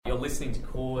listening to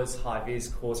Cause High Vis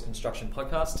Cause Construction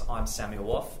Podcast. I'm Samuel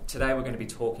Woff. Today we're going to be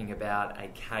talking about a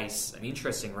case, an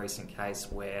interesting recent case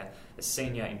where a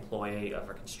senior employee of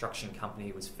a construction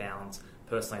company was found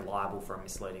personally liable for a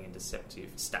misleading and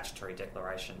deceptive statutory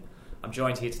declaration. I'm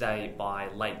joined here today by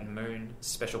Leighton Moon,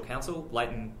 Special Counsel.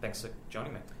 Leighton, thanks for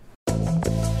joining me.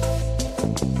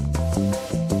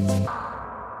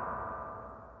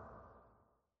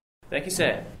 Thank you,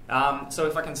 Sam. So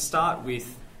if I can start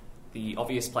with the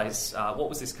obvious place, what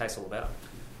was this case all about?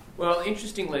 Well,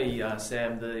 interestingly,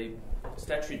 Sam, the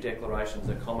statutory declarations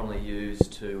are commonly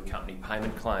used to accompany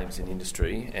payment claims in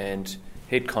industry, and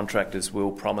head contractors will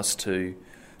promise to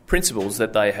principals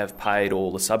that they have paid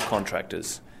all the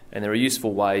subcontractors, and they're a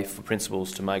useful way for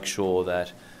principals to make sure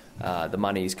that the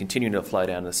money is continuing to flow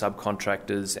down to the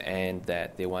subcontractors and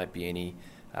that there won't be any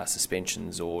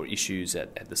suspensions or issues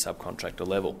at the subcontractor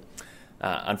level.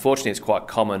 Unfortunately, it's quite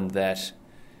common that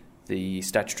the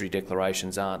statutory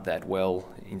declarations aren't that well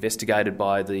investigated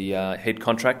by the head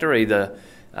contractor, either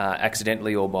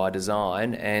accidentally or by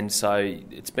design, and so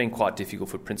it's been quite difficult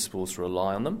for principals to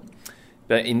rely on them.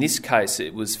 But in this case,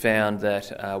 it was found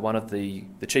that one of the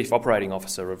chief operating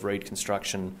officer of Reed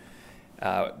Construction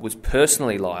was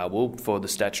personally liable for the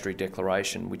statutory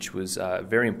declaration, which was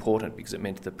very important because it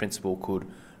meant the principal could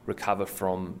recover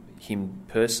from him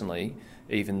personally,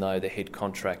 even though the head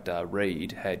contractor,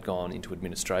 Reed, had gone into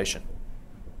administration.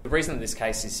 The reason that this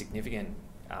case is significant,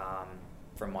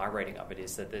 from my reading of it,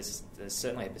 is that there's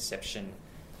certainly a perception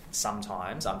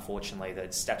sometimes, unfortunately,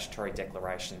 that statutory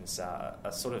declarations are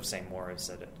sort of seen more as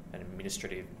an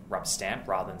administrative rubber stamp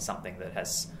rather than something that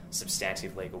has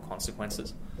substantive legal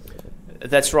consequences.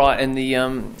 That's right, and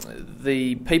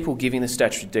the people giving the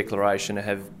statutory declaration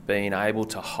have been able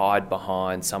to hide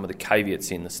behind some of the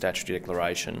caveats in the statutory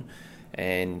declaration.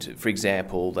 And, for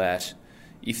example, that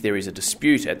if there is a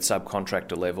dispute at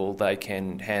subcontractor level, they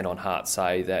can hand on heart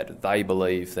say that they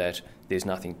believe that there's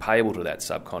nothing payable to that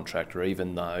subcontractor,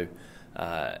 even though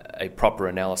a proper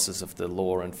analysis of the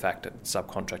law and fact at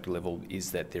subcontractor level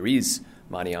is that there is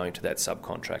money owing to that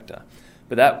subcontractor.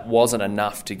 But that wasn't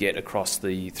enough to get across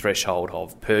the threshold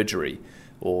of perjury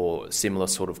or similar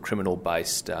sort of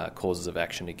criminal-based causes of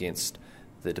action against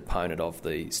the deponent of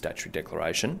the statutory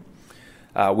declaration.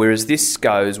 Whereas this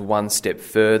goes one step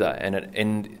further,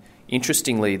 and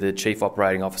interestingly, the chief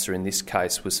operating officer in this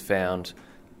case was found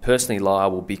personally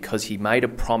liable because he made a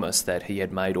promise that he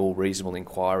had made all reasonable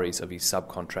inquiries of his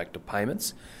subcontractor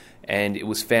payments, and it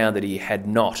was found that he had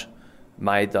not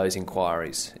made those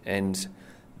inquiries. And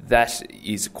that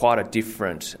is quite a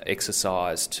different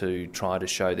exercise to try to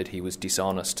show that he was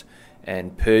dishonest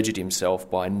and perjured himself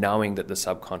by knowing that the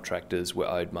subcontractors were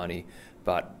owed money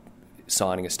but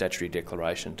signing a statutory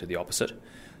declaration to the opposite.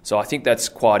 So I think that's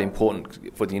quite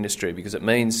important for the industry because it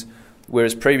means,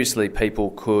 whereas previously people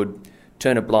could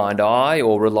turn a blind eye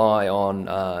or rely on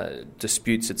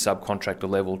disputes at subcontractor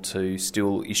level to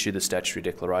still issue the statutory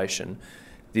declaration,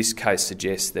 this case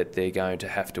suggests that they're going to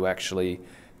have to actually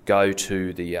go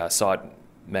to the site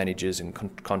managers and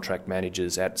contract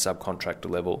managers at subcontractor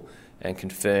level and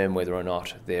confirm whether or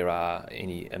not there are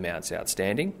any amounts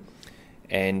outstanding.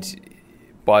 And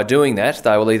by doing that,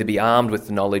 they will either be armed with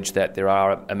the knowledge that there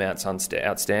are amounts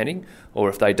outstanding, or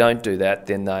if they don't do that,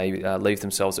 then they leave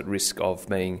themselves at risk of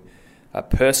being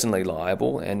personally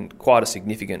liable, and quite a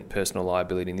significant personal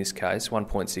liability in this case,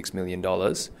 $1.6 million.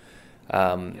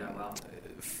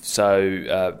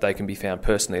 So they can be found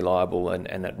personally liable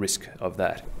and at risk of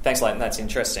that. Thanks, Leighton. That's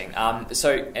interesting. And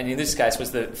in this case, was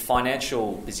the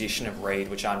financial position of Reed,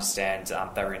 which I understand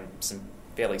they were in some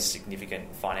fairly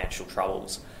significant financial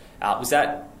troubles. Was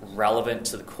that relevant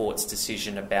to the court's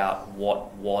decision about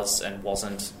what was and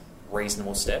wasn't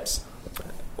reasonable steps?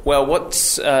 Well,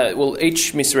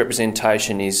 each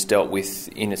misrepresentation is dealt with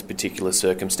in its particular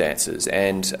circumstances,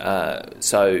 and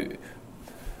so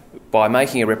by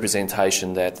making a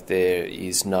representation that there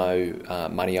is no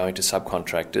money owing to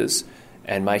subcontractors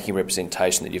and making a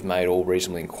representation that you've made all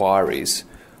reasonable inquiries,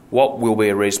 what will be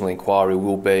a reasonable inquiry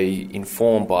will be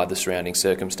informed by the surrounding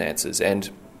circumstances. And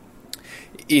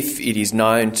if it is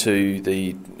known to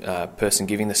the person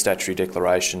giving the statutory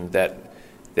declaration that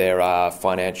there are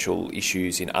financial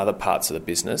issues in other parts of the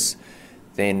business,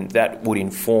 then that would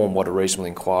inform what a reasonable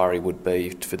inquiry would be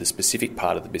for the specific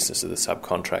part of the business of the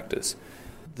subcontractors.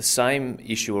 The same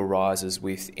issue arises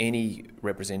with any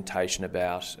representation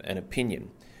about an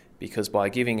opinion, because by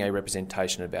giving a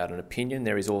representation about an opinion,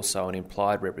 there is also an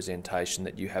implied representation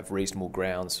that you have reasonable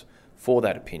grounds for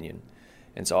that opinion.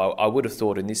 And so I would have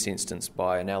thought in this instance,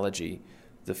 by analogy,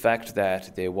 the fact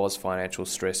that there was financial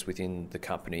stress within the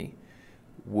company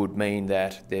would mean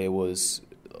that there was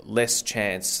less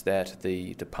chance that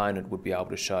the deponent would be able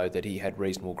to show that he had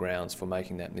reasonable grounds for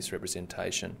making that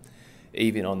misrepresentation,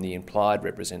 even on the implied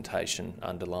representation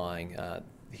underlying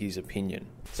his opinion.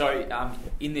 So,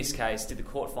 in this case, did the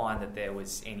court find that there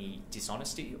was any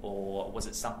dishonesty, or was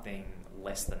it something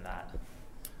less than that?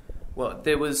 Well,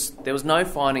 there was no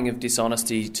finding of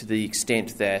dishonesty to the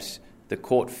extent that the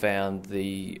court found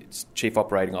the Chief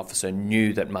Operating Officer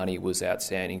knew that money was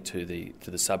outstanding to the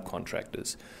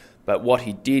subcontractors. But what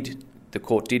the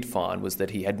court did find was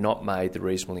that he had not made the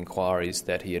reasonable inquiries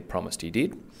that he had promised he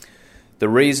did. The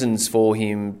reasons for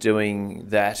him doing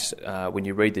that, when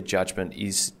you read the judgment,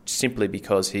 is simply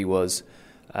because he was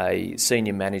a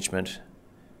senior management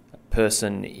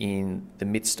person in the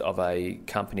midst of a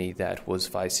company that was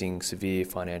facing severe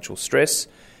financial stress,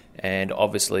 and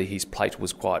obviously his plate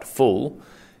was quite full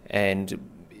and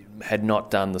had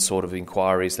not done the sort of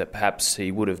inquiries that perhaps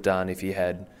he would have done if he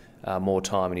had more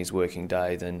time in his working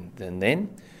day than then.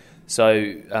 So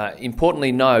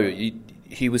importantly, no,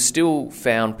 he was still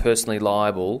found personally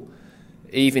liable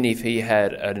even if he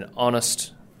had an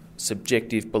honest,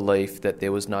 subjective belief that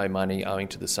there was no money owing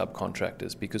to the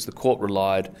subcontractors, because the court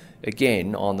relied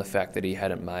again on the fact that he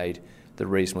hadn't made the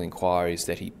reasonable inquiries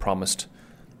that he promised,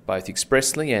 both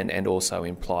expressly and also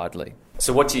impliedly.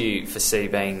 So what do you foresee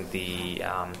being the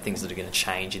things that are going to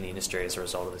change in the industry as a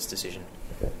result of this decision?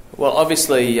 Well,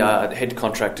 obviously, head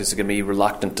contractors are going to be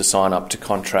reluctant to sign up to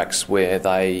contracts where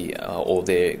they or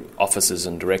their officers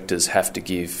and directors have to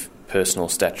give personal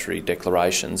statutory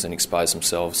declarations and expose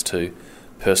themselves to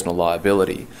personal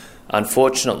liability.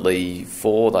 Unfortunately,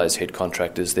 for those head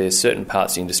contractors, there's certain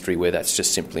parts of the industry where that's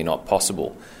just simply not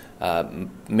possible.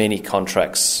 Many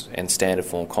contracts and standard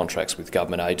form contracts with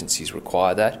government agencies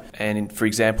require that. And for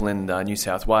example, in New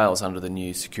South Wales, under the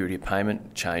new security of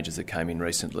payment changes that came in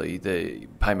recently, the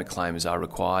payment claims are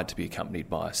required to be accompanied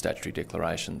by statutory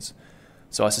declarations.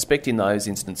 So I suspect in those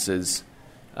instances,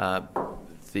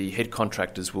 the head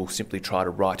contractors will simply try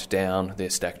to write down their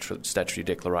statutory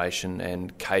declaration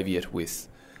and caveat with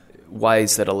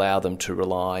ways that allow them to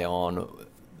rely on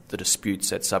the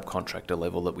disputes at subcontractor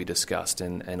level that we discussed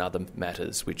and other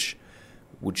matters which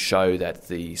would show that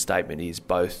the statement is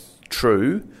both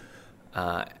true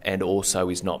and also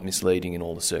is not misleading in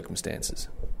all the circumstances.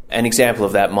 An example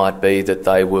of that might be that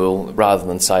they will, rather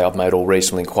than say I've made all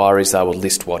reasonable inquiries, they will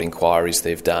list what inquiries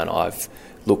they've done. I've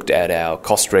looked at our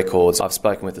cost records, I've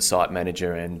spoken with the site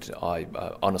manager, and I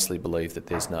honestly believe that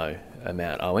there's no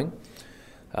amount owing.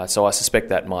 So I suspect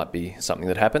that might be something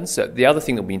that happens. The other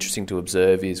thing that will be interesting to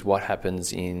observe is what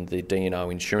happens in the D&O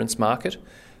insurance market,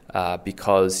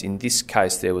 because in this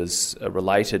case there was a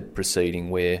related proceeding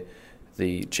where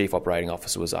the Chief Operating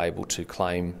Officer was able to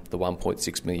claim the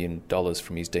 $1.6 million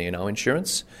from his D&O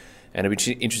insurance. And it would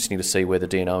be interesting to see whether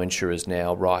D&O insurers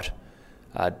now write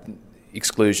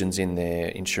exclusions in their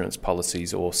insurance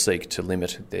policies or seek to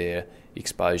limit their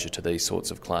exposure to these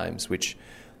sorts of claims, which,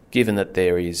 given that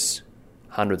there is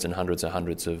hundreds and hundreds and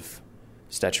hundreds of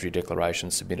statutory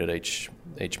declarations submitted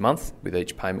each month with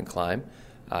each payment claim,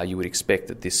 you would expect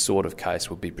that this sort of case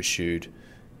would be pursued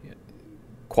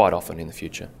quite often in the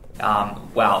future.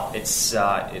 Well,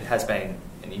 it has been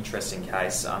an interesting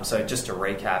case. So just to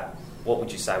recap, what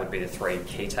would you say would be the three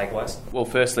key takeaways? Well,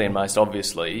 firstly and most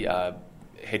obviously,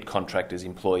 head contractors,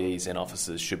 employees and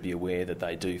officers should be aware that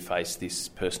they do face this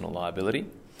personal liability.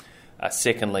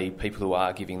 Secondly, people who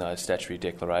are giving those statutory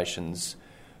declarations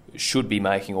should be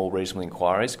making all reasonable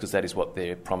inquiries, because that is what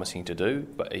they're promising to do,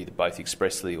 but either both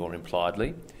expressly or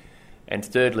impliedly. And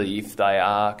thirdly, if they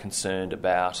are concerned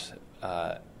about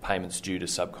payments due to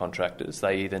subcontractors,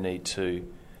 they either need to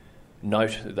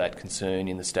note that concern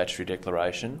in the statutory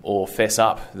declaration or fess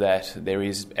up that there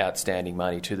is outstanding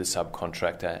money to the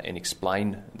subcontractor and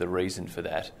explain the reason for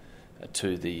that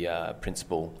to the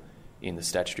principal in the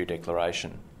statutory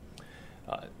declaration.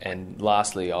 And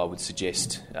lastly, I would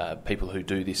suggest people who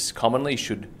do this commonly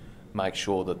should make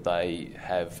sure that they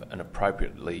have an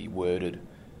appropriately worded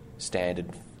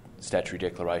standard statutory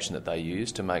declaration that they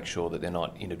use to make sure that they're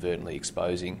not inadvertently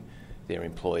exposing their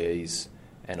employees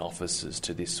and officers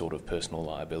to this sort of personal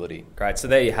liability. Great. So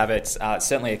there you have it.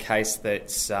 Certainly a case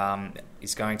that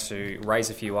is going to raise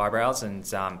a few eyebrows and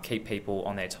keep people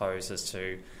on their toes as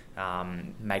to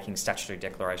making statutory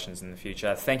declarations in the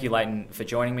future. Thank you, Leighton, for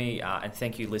joining me, and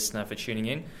thank you, listener, for tuning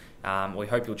in. We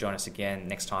hope you'll join us again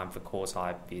next time for Cause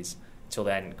High Biz. Till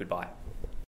then, goodbye.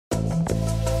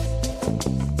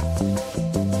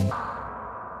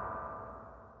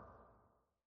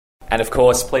 And of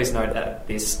course, please note that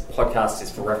this podcast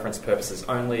is for reference purposes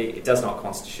only. It does not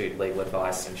constitute legal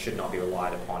advice and should not be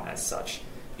relied upon as such.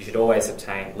 You should always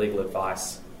obtain legal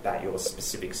advice about your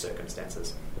specific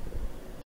circumstances.